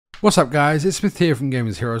What's up guys, it's Smith here from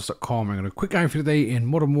GamersHeroes.com. I'm going to quick guide for today in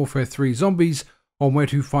Modern Warfare 3 Zombies on where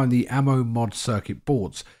to find the ammo mod circuit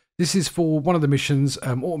boards. This is for one of the missions,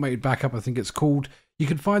 automated backup I think it's called. You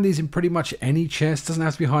can find these in pretty much any chest, doesn't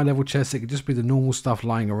have to be high level chests, it could just be the normal stuff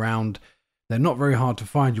lying around. They're not very hard to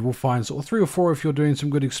find, you will find sort of 3 or 4 if you're doing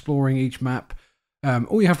some good exploring each map.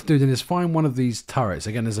 All you have to do then is find one of these turrets.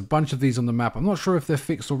 Again, there's a bunch of these on the map, I'm not sure if they're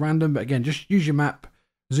fixed or random, but again, just use your map.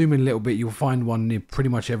 Zoom in a little bit, you'll find one near pretty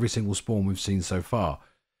much every single spawn we've seen so far.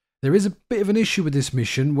 There is a bit of an issue with this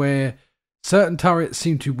mission where certain turrets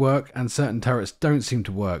seem to work and certain turrets don't seem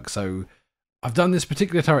to work. So I've done this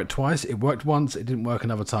particular turret twice, it worked once, it didn't work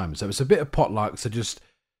another time. So it's a bit of potluck, so just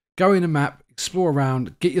go in a map, explore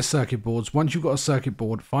around, get your circuit boards. Once you've got a circuit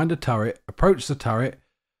board, find a turret, approach the turret,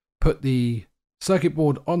 put the circuit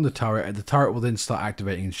board on the turret, and the turret will then start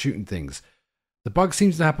activating and shooting things. The bug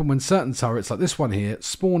seems to happen when certain turrets, like this one here,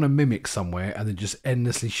 spawn a mimic somewhere and then just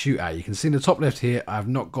endlessly shoot at you. You can see in the top left here, I have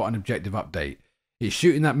not got an objective update. It's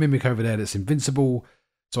shooting that mimic over there that's invincible.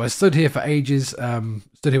 So I stood here for ages, stood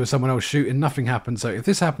here with someone else shooting, nothing happened. So if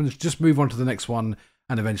this happens, just move on to the next one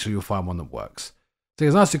and eventually you'll find one that works. So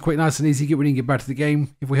it's nice and quick, nice and easy. Get ready and get back to the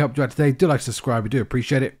game. If we helped you out today, do like, subscribe, we do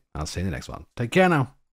appreciate it. I'll see you in the next one. Take care now.